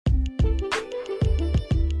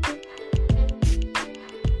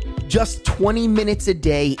Just 20 minutes a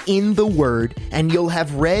day in the Word, and you'll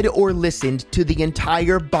have read or listened to the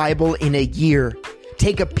entire Bible in a year.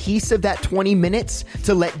 Take a piece of that 20 minutes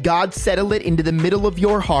to let God settle it into the middle of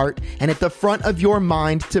your heart and at the front of your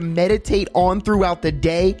mind to meditate on throughout the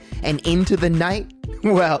day and into the night.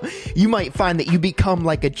 Well, you might find that you become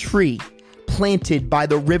like a tree planted by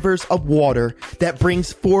the rivers of water that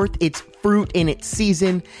brings forth its fruit in its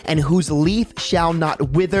season, and whose leaf shall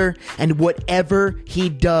not wither, and whatever he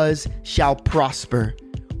does shall prosper.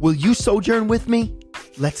 Will you sojourn with me?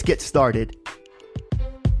 Let's get started.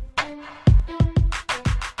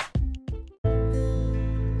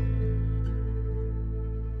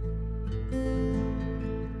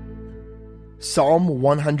 Psalm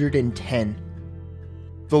 110.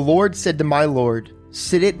 The Lord said to my Lord,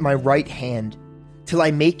 "Sit at my right hand, till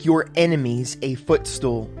I make your enemies a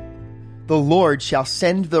footstool." The Lord shall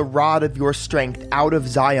send the rod of your strength out of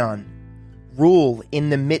Zion. Rule in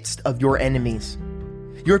the midst of your enemies.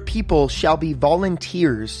 Your people shall be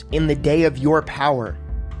volunteers in the day of your power,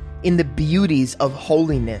 in the beauties of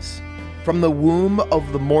holiness. From the womb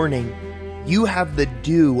of the morning, you have the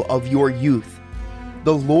dew of your youth.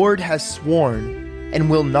 The Lord has sworn and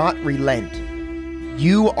will not relent.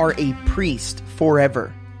 You are a priest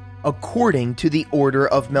forever, according to the order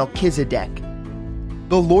of Melchizedek.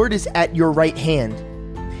 The Lord is at your right hand.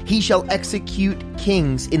 He shall execute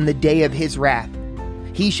kings in the day of his wrath.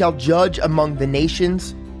 He shall judge among the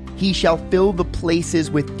nations. He shall fill the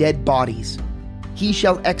places with dead bodies. He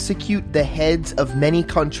shall execute the heads of many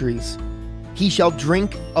countries. He shall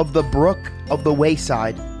drink of the brook of the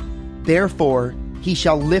wayside. Therefore, he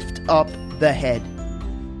shall lift up the head.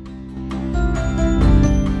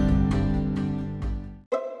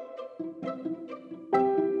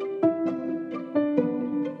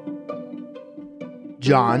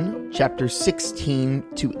 John chapter 16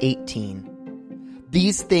 to 18.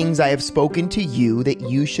 These things I have spoken to you, that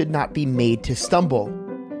you should not be made to stumble.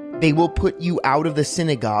 They will put you out of the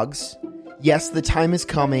synagogues. Yes, the time is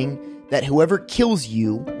coming that whoever kills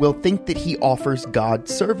you will think that he offers God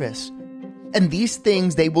service. And these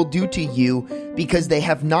things they will do to you, because they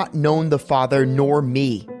have not known the Father nor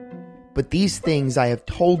me. But these things I have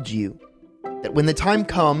told you, that when the time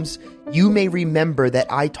comes, you may remember that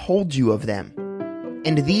I told you of them.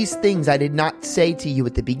 And these things I did not say to you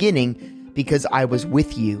at the beginning, because I was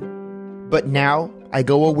with you. But now I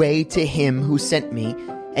go away to him who sent me,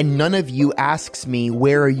 and none of you asks me,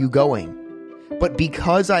 "Where are you going?" But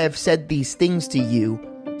because I have said these things to you,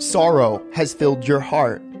 sorrow has filled your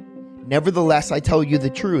heart. Nevertheless, I tell you the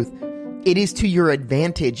truth. It is to your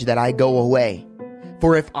advantage that I go away.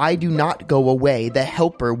 For if I do not go away, the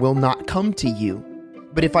Helper will not come to you.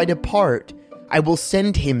 But if I depart, I will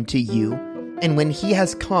send him to you. And when he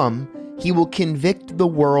has come, he will convict the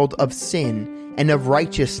world of sin and of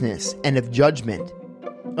righteousness and of judgment.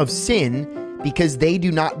 Of sin, because they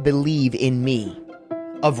do not believe in me.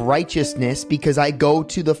 Of righteousness, because I go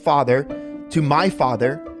to the Father, to my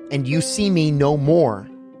Father, and you see me no more.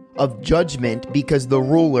 Of judgment, because the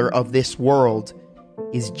ruler of this world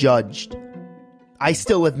is judged. I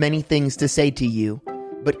still have many things to say to you,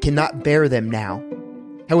 but cannot bear them now.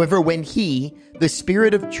 However, when he, the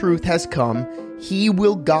Spirit of truth, has come, he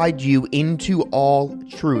will guide you into all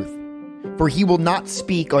truth. For he will not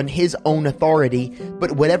speak on his own authority,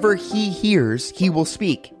 but whatever he hears, he will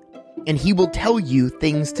speak, and he will tell you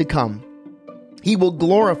things to come. He will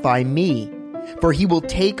glorify me, for he will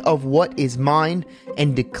take of what is mine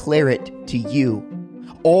and declare it to you.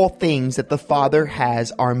 All things that the Father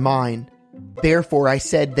has are mine. Therefore I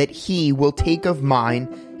said that he will take of mine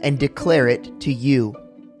and declare it to you.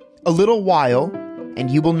 A little while,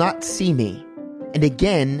 and you will not see me. And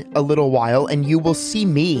again a little while, and you will see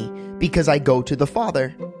me, because I go to the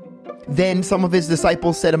Father. Then some of his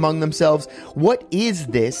disciples said among themselves, "What is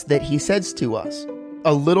this that he says to us?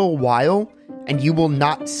 A little while, and you will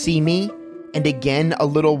not see me, and again a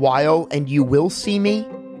little while, and you will see me?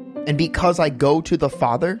 And because I go to the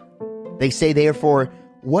Father?" They say therefore,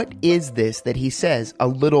 "What is this that he says, a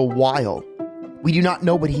little while? We do not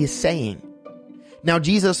know what he is saying." Now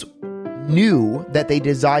Jesus knew that they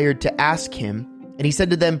desired to ask him, and he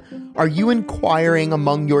said to them, "Are you inquiring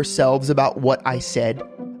among yourselves about what I said?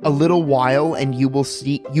 A little while, and you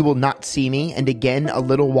will not see me, and again a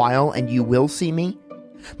little while, and you will see me?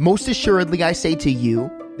 Most assuredly I say to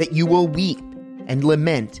you, that you will weep and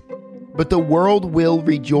lament, but the world will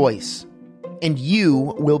rejoice, and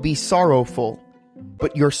you will be sorrowful,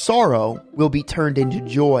 but your sorrow will be turned into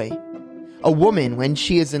joy. A woman, when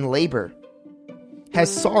she is in labor, has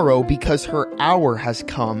sorrow because her hour has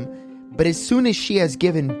come, but as soon as she has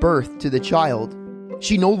given birth to the child,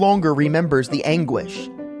 she no longer remembers the anguish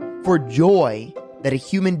for joy that a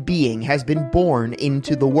human being has been born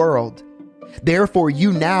into the world. Therefore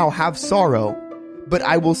you now have sorrow, but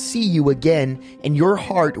I will see you again, and your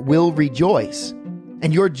heart will rejoice,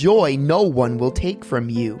 and your joy no one will take from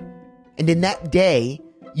you. And in that day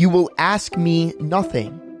you will ask me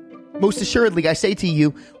nothing. Most assuredly, I say to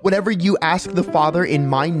you, whatever you ask the Father in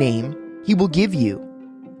my name, he will give you.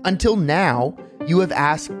 Until now, you have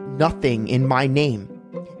asked nothing in my name.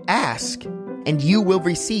 Ask, and you will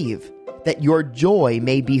receive, that your joy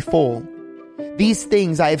may be full. These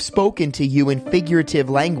things I have spoken to you in figurative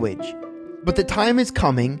language, but the time is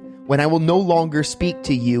coming when I will no longer speak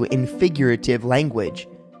to you in figurative language,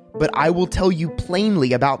 but I will tell you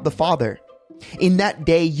plainly about the Father. In that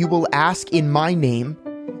day you will ask in my name,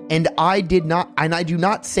 and I do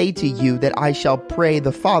not say to you that I shall pray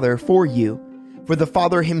the Father for you, for the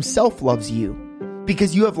Father himself loves you,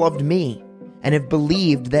 because you have loved me, and have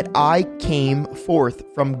believed that I came forth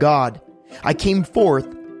from God. I came forth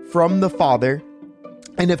from the Father,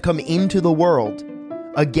 and have come into the world.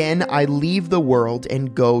 Again I leave the world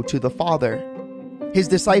and go to the Father. His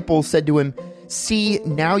disciples said to him, "See,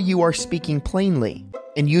 now you are speaking plainly,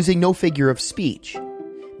 and using no figure of speech.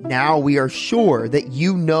 Now we are sure that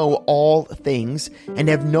you know all things, and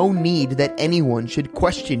have no need that anyone should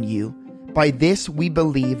question you. By this we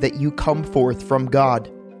believe that you come forth from God."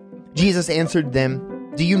 Jesus answered them,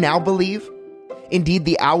 "Do you now believe? Indeed,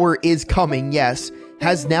 the hour is coming, yes,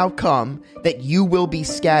 has now come, that you will be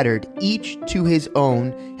scattered, each to his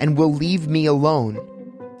own, and will leave me alone.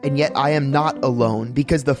 And yet I am not alone,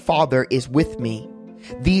 because the Father is with me.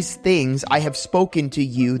 These things I have spoken to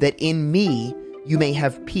you, that in me you may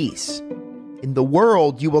have peace. In the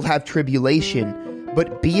world you will have tribulation,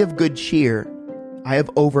 but be of good cheer. I have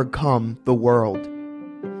overcome the world."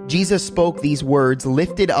 Jesus spoke these words,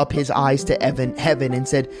 lifted up his eyes to heaven, and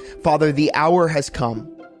said, "Father, the hour has come.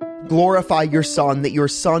 Glorify your Son, that your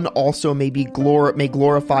Son also may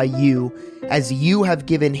glorify you, as you have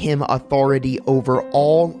given him authority over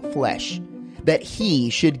all flesh, that he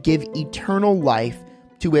should give eternal life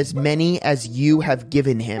to as many as you have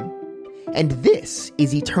given him. And this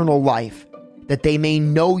is eternal life, that they may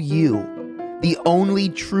know you, the only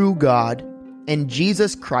true God, and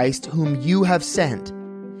Jesus Christ, whom you have sent.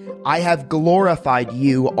 I have glorified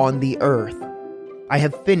you on the earth. I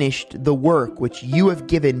have finished the work which you have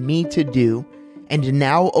given me to do, and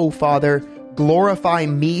now, O Father, glorify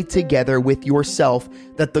me together with yourself,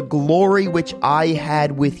 that the glory which I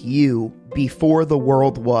had with you before the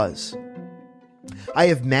world was. I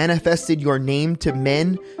have manifested your name to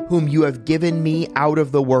men whom you have given me out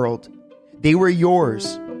of the world. They were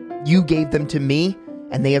yours. You gave them to me,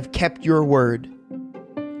 and they have kept your word.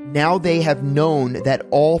 Now they have known that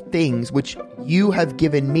all things which you have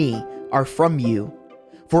given me are from you.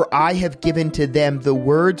 For I have given to them the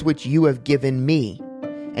words which you have given me,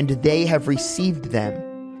 and they have received them,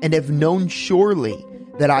 and have known surely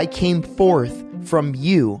that I came forth from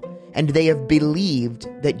you, and they have believed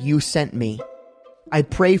that you sent me. I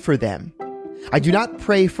pray for them. I do not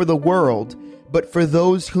pray for the world, but for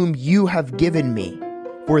those whom you have given me,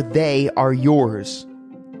 for they are yours.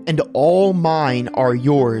 And all mine are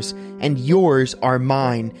yours, and yours are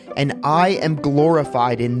mine, and I am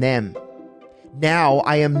glorified in them. Now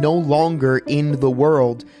I am no longer in the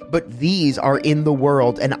world, but these are in the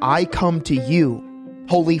world, and I come to you.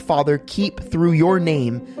 Holy Father, keep through your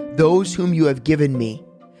name those whom you have given me,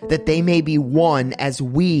 that they may be one as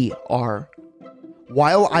we are.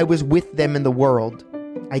 While I was with them in the world,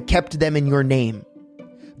 I kept them in your name.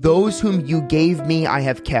 Those whom you gave me I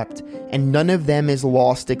have kept, and none of them is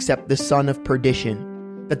lost except the son of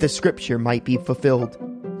perdition, that the scripture might be fulfilled.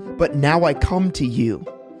 But now I come to you,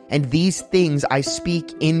 and these things I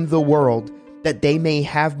speak in the world, that they may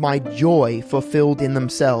have my joy fulfilled in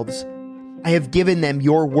themselves. I have given them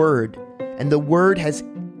your word, and the world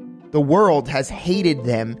has hated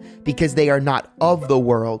them, because they are not of the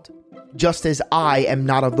world, just as I am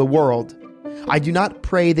not of the world. I do not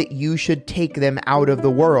pray that you should take them out of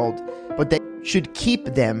the world, but that you should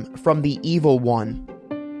keep them from the evil one.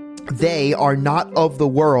 They are not of the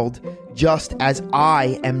world, just as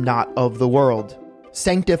I am not of the world.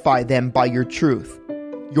 Sanctify them by your truth.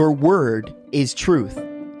 Your word is truth.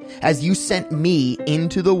 As you sent me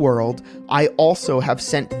into the world, I also have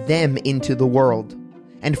sent them into the world.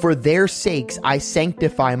 And for their sakes I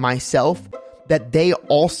sanctify myself, that they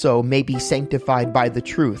also may be sanctified by the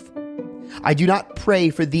truth. I do not pray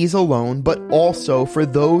for these alone, but also for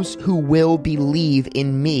those who will believe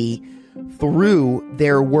in me through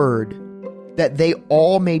their word, that they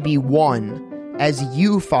all may be one, as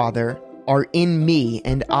you, Father, are in me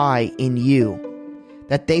and I in you,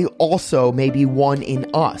 that they also may be one in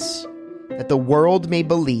us, that the world may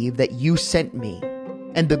believe that you sent me.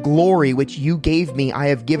 And the glory which you gave me I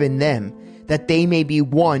have given them, that they may be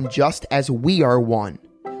one just as we are one,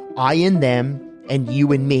 I in them and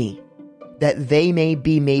you in me, that they may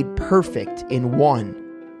be made perfect in one,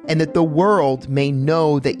 and that the world may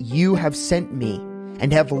know that you have sent me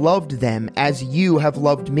and have loved them as you have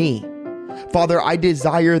loved me. Father, I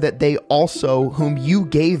desire that they also whom you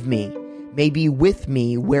gave me may be with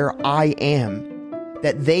me where I am,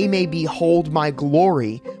 that they may behold my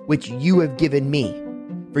glory which you have given me.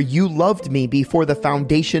 For you loved me before the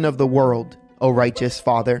foundation of the world, O righteous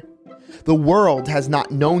Father. The world has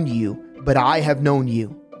not known you, but I have known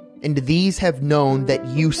you, and these have known that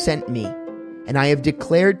you sent me. And I have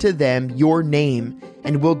declared to them your name,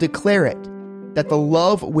 and will declare it, that the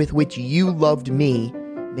love with which you loved me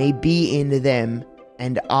may be in them,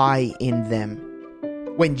 and I in them.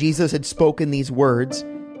 When Jesus had spoken these words,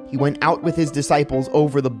 he went out with his disciples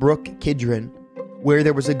over the brook Kidron, where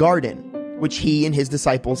there was a garden, which he and his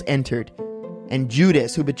disciples entered. And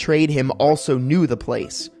Judas, who betrayed him, also knew the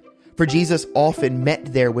place, for Jesus often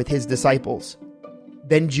met there with his disciples.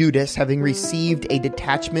 Then Judas, having received a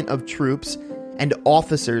detachment of troops and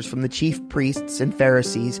officers from the chief priests and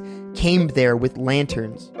Pharisees, came there with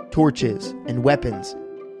lanterns, torches, and weapons.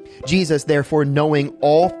 Jesus, therefore, knowing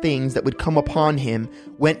all things that would come upon him,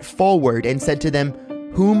 went forward and said to them,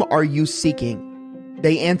 "Whom are you seeking?"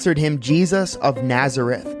 They answered him, "Jesus of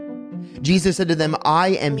Nazareth." Jesus said to them, "I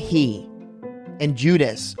am he." And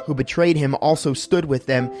Judas, who betrayed him, also stood with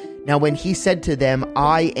them. Now when he said to them,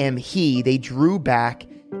 "I am he," they drew back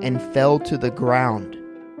and fell to the ground.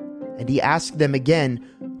 And he asked them again,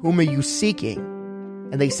 "Whom are you seeking?"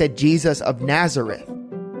 And they said, "Jesus of Nazareth."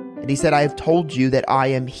 And he said, "I have told you that I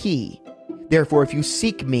am he. Therefore, if you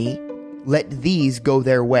seek me, let these go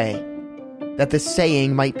their way, that the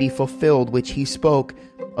saying might be fulfilled which he spoke,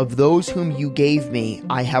 'Of those whom you gave me,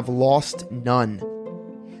 I have lost none.'"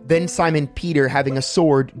 Then Simon Peter, having a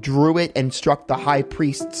sword, drew it and struck the high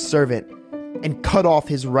priest's servant, and cut off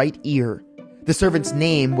his right ear. The servant's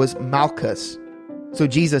name was Malchus. So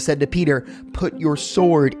Jesus said to Peter, "Put your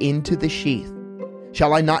sword into the sheath.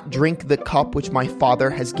 Shall I not drink the cup which my Father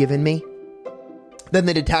has given me?" Then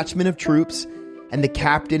the detachment of troops and the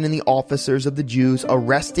captain and the officers of the Jews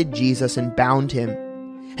arrested Jesus and bound him.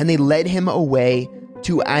 And they led him away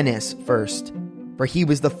to Annas first, for he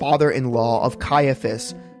was the father-in-law of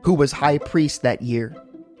Caiaphas, who was high priest that year.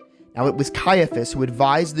 Now it was Caiaphas who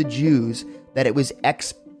advised the Jews that it was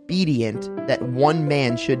expedient that one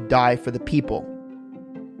man should die for the people.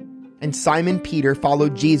 And Simon Peter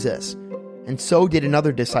followed Jesus, and so did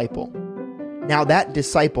another disciple. Now that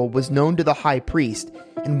disciple was known to the high priest,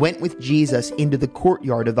 and went with Jesus into the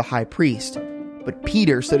courtyard of the high priest. But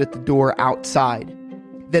Peter stood at the door outside.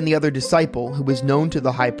 Then the other disciple, who was known to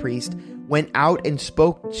the high priest, went out and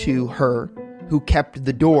spoke to her who kept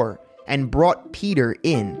the door, and brought Peter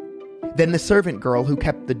in. Then the servant girl who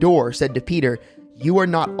kept the door said to Peter, "You are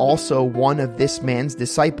not also one of this man's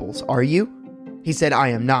disciples, are you?" He said, "I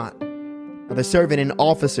am not." Now the servant and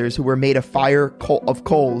officers who were made a fire of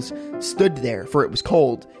coals stood there, for it was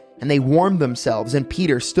cold, and they warmed themselves, and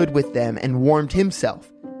Peter stood with them and warmed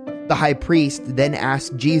himself. The high priest then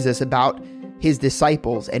asked Jesus about his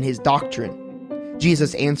disciples and his doctrine.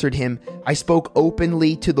 Jesus answered him, "I spoke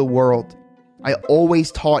openly to the world. I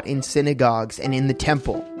always taught in synagogues and in the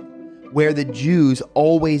temple, where the Jews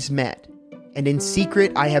always met, and in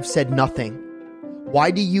secret I have said nothing.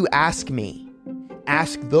 Why do you ask me?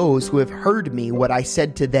 Ask those who have heard me what I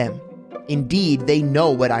said to them. Indeed, they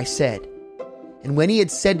know what I said." And when he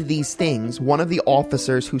had said these things, one of the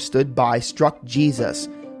officers who stood by struck Jesus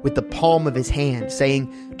with the palm of his hand, saying,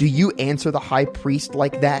 "Do you answer the high priest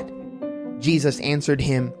like that?" Jesus answered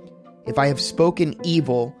him, "If I have spoken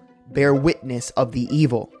evil, bear witness of the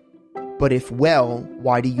evil. But if well,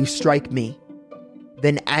 why do you strike me?"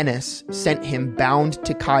 Then Annas sent him bound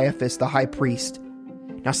to Caiaphas the high priest.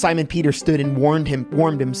 Now Simon Peter stood and warmed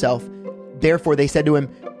himself. Therefore they said to him,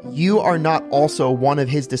 "You are not also one of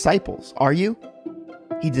his disciples, are you?"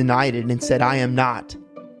 He denied it and said, "I am not."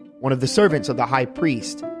 One of the servants of the high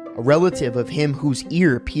priest, a relative of him whose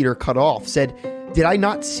ear Peter cut off, said, "Did I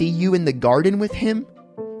not see you in the garden with him?"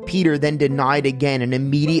 Peter then denied again, and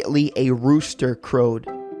immediately a rooster crowed.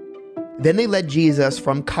 Then they led Jesus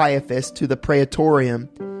from Caiaphas to the praetorium,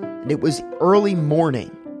 and it was early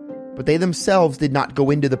morning. But they themselves did not go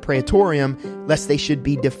into the praetorium, lest they should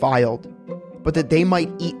be defiled, but that they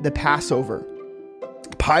might eat the Passover.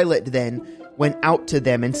 Pilate then went out to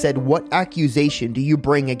them and said, "What accusation do you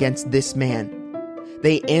bring against this man?"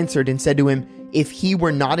 They answered and said to him, "If he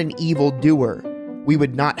were not an evildoer, we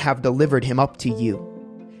would not have delivered him up to you."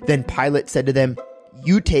 Then Pilate said to them,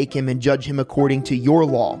 "You take him and judge him according to your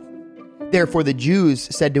law." Therefore the Jews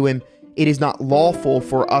said to him, "It is not lawful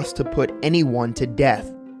for us to put anyone to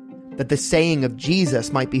death," that the saying of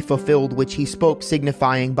Jesus might be fulfilled, which he spoke,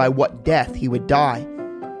 signifying by what death he would die.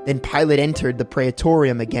 Then Pilate entered the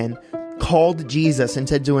praetorium again, called Jesus, and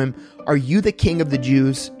said to him, "Are you the king of the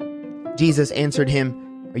Jews?" Jesus answered him,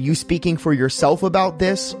 "Are you speaking for yourself about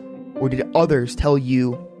this, or did others tell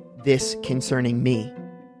you this concerning me?"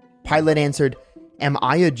 Pilate answered, "Am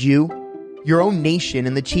I a Jew? Your own nation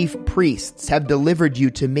and the chief priests have delivered you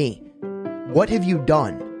to me. What have you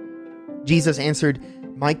done?" Jesus answered,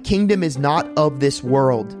 "My kingdom is not of this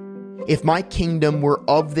world. If my kingdom were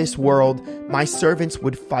of this world, my servants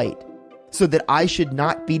would fight, so that I should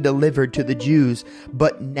not be delivered to the Jews.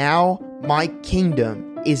 But now my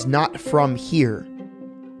kingdom is not from here."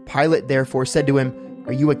 Pilate therefore said to him,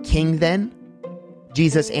 "Are you a king then?"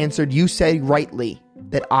 Jesus answered, "You say rightly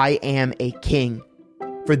that I am a king.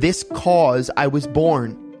 For this cause I was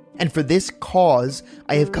born, and for this cause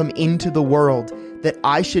I have come into the world, that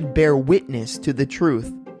I should bear witness to the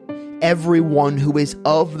truth. Everyone who is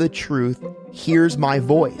of the truth hears my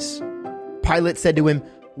voice." Pilate said to him,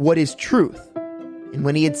 "What is truth?" And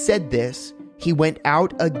when he had said this, he went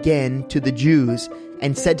out again to the Jews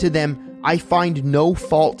and said to them, "I find no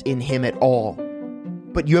fault in him at all.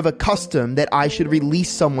 But you have a custom that I should release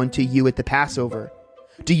someone to you at the Passover.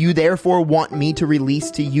 Do you therefore want me to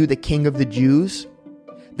release to you the King of the Jews?"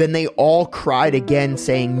 Then they all cried again,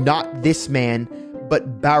 saying, "Not this man,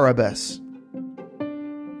 but Barabbas."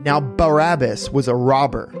 Now Barabbas was a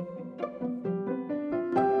robber.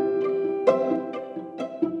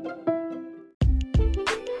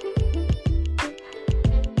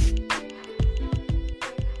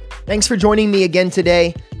 Thanks for joining me again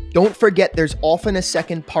today. Don't forget there's often a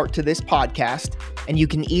second part to this podcast, and you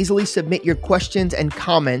can easily submit your questions and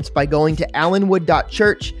comments by going to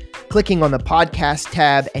allenwood.church, clicking on the podcast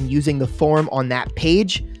tab, and using the form on that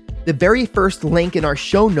page. The very first link in our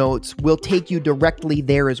show notes will take you directly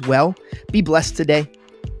there as well. Be blessed today.